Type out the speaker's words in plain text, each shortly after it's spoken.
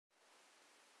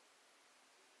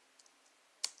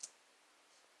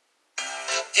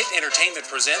Hit Entertainment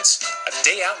presents A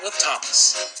Day Out with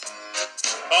Thomas.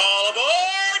 All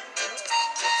aboard!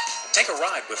 Take a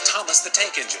ride with Thomas the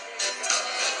Tank Engine.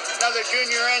 Another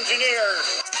junior engineer.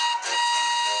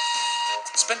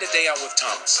 Spend a day out with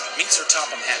Thomas. Meet Sir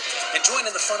Topham Hatt and join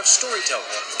in the fun of storytelling,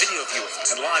 video viewing,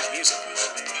 and live music.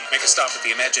 Make a stop at the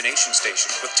Imagination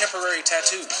Station with temporary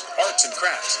tattoos, arts and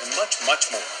crafts, and much, much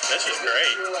more. This is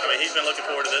great. I mean, he's been looking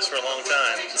forward to this for a long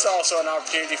time. It's also an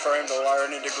opportunity for him to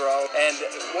learn and to grow. And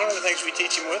one of the things we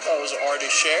teach him with those are to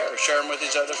share them with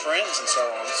his other friends and so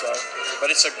on.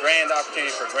 But it's a grand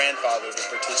opportunity for grandfather to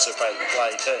participate and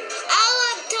play too. I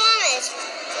love Thomas.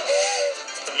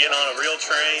 Getting on a real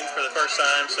train for the first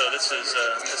time, so this is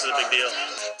a big deal.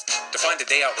 To find a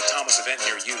Day Out with Thomas event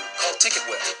near you, call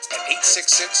TicketWeb at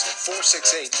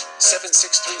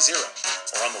 866-468-7630 or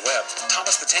on the web,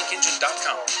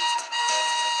 thomasthetankengine.com.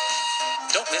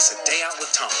 Don't miss A Day Out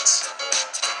with Thomas.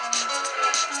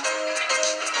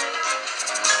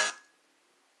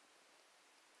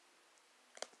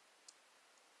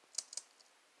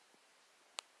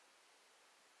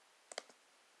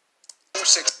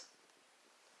 Six